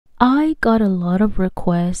I got a lot of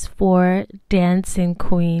requests for Dancing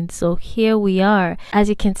Queen, so here we are. As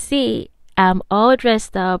you can see, I'm all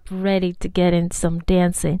dressed up, ready to get in some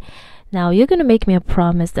dancing. Now you're gonna make me a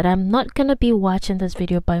promise that I'm not gonna be watching this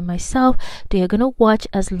video by myself. You're gonna watch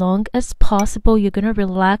as long as possible. You're gonna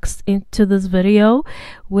relax into this video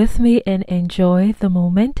with me and enjoy the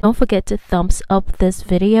moment. Don't forget to thumbs up this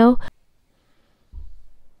video.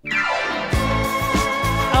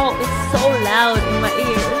 Oh, it's so loud in my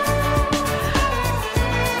ears.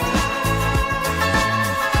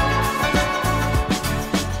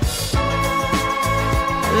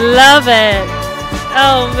 Love it.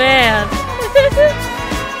 Oh man.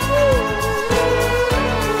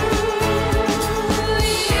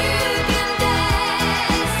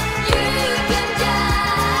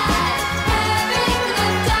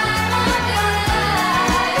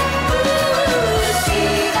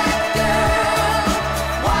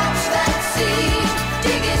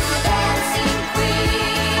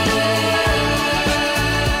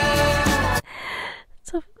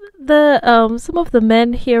 Some of the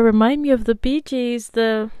men here remind me of the Bee Gees,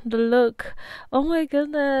 the look. Oh my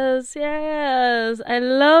goodness, yes, I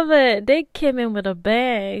love it. They came in with a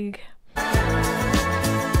bang.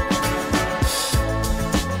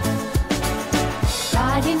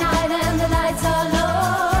 Friday night and the lights are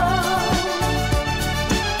low,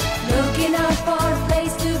 looking out for a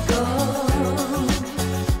place to go,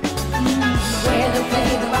 where they play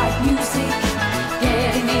the right music,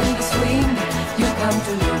 getting in the swing. You come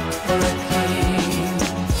to look for a king.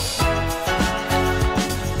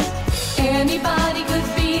 Anybody could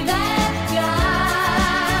be that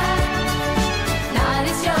guy. Night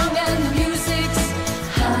is young and the music's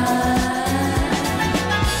high.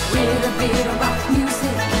 With a bit of rock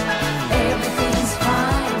music, everything's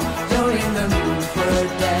fine. You're in the mood for a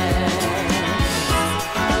dance.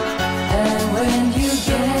 And when you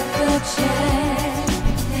get the chance,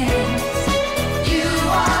 you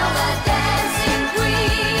are the dancing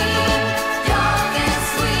queen, young and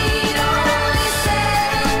sweet, only 17.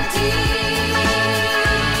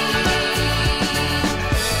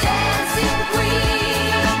 Dancing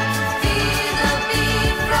queen, feel the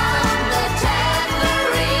beat from the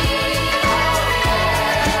tambourine.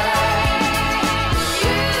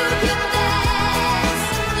 You can dance,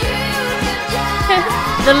 you can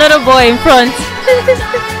jive. The little boy in front.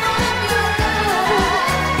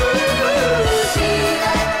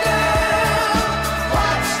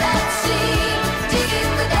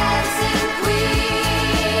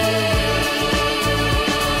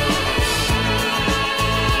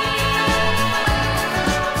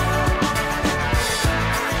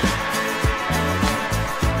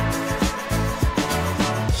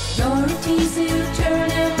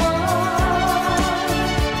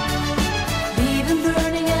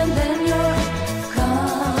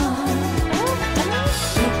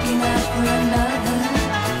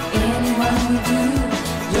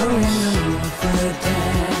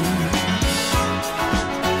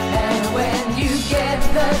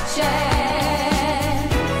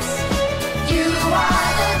 Chance. You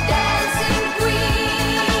are the dancing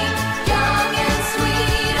queen, young and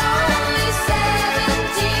sweet, only 17.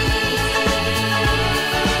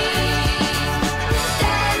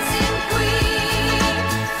 Dancing queen,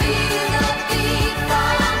 feel the beat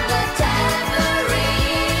from the tambourine.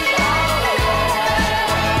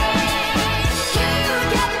 You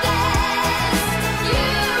can dance,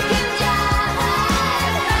 you can jive,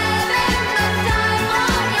 having the time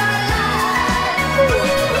of your life.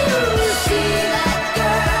 See that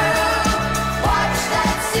girl, watch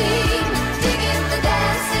that scene, digging the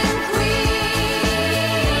dancing queen.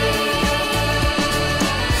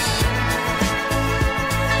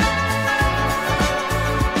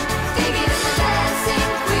 Digging the dancing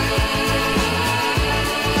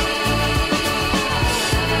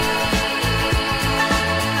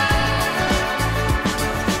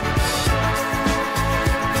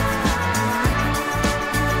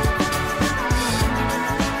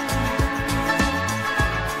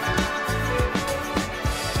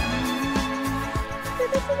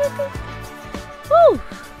Woo!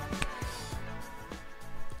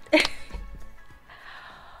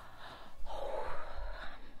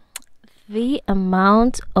 The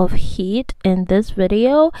amount of heat in this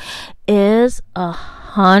video is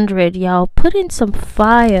 100, y'all. Put in some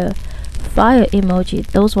fire emoji,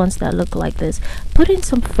 those ones that look like this. Put in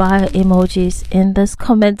some fire emojis in this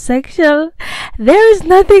comment section. There is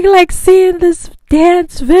nothing like seeing this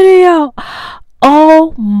dance video.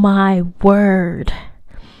 Oh my word.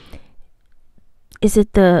 Is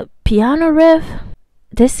it the piano riff?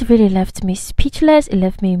 This really left me speechless. It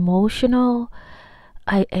left me emotional.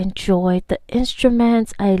 I enjoyed the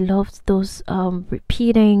instruments. I loved those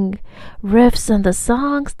repeating riffs and the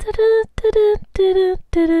songs.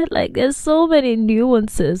 Like, there's so many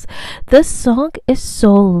nuances. This song is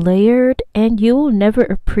so layered, and you will never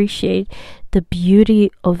appreciate the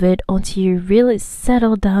beauty of it until you really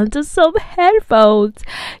settle down to some headphones.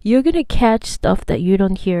 You're gonna catch stuff that you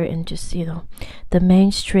don't hear in just, the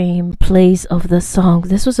mainstream plays of the song.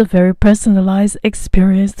 This was a very personalized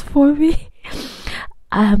experience for me.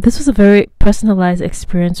 This was a very personalized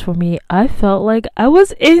experience for me. I felt like I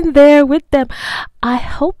was in there with them. I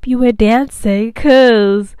hope you were dancing,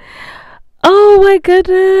 cause oh my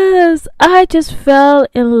goodness, I just fell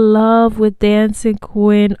in love with Dancing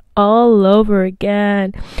Queen all over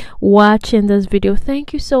again watching this video.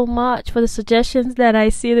 Thank you so much for the suggestions that I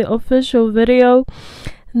see in the official video.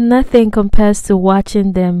 Nothing compares to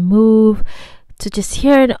watching them move, to just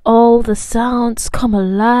hearing all the sounds come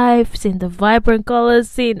alive, seeing the vibrant colors,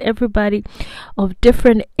 seeing everybody of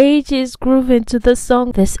different ages grooving to the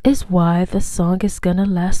song. This is why the song is gonna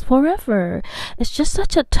last forever. It's just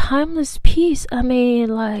such a timeless piece. I mean,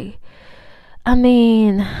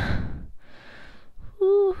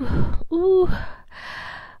 ooh.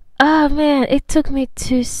 Ah man, it took me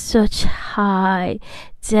to such high.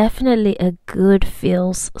 Definitely a good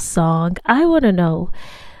feels song. I want to know,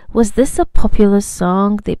 was this a popular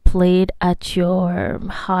song they played at your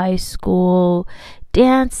high school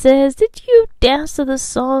dances? Did you dance to the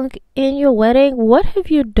song in your wedding? What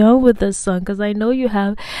have you done with this song? Because I know you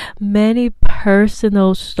have many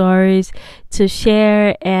personal stories to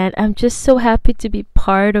share, and I'm just so happy to be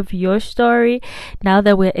part of your story now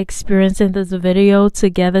that we're experiencing this video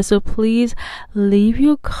together. So please leave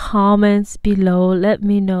your comments below. Let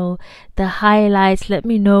me know the highlights. Let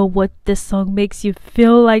me know what this song makes you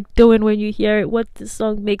feel like doing when you hear it, what this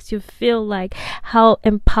song makes you feel like, how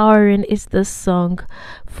empowering is this song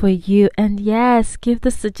for you. And yes, keep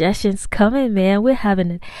the suggestions coming, man. We're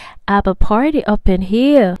having an ABBA party up in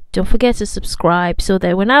here. Don't forget to subscribe so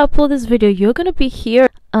that when I upload this video, you're gonna be here.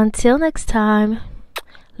 Until next time,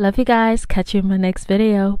 love you guys. Catch you in my next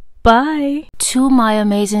video. Bye. To my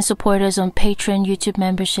amazing supporters on Patreon, YouTube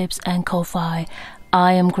memberships, and Ko-Fi,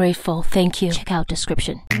 I am grateful. Thank you. Check out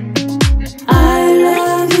description. I love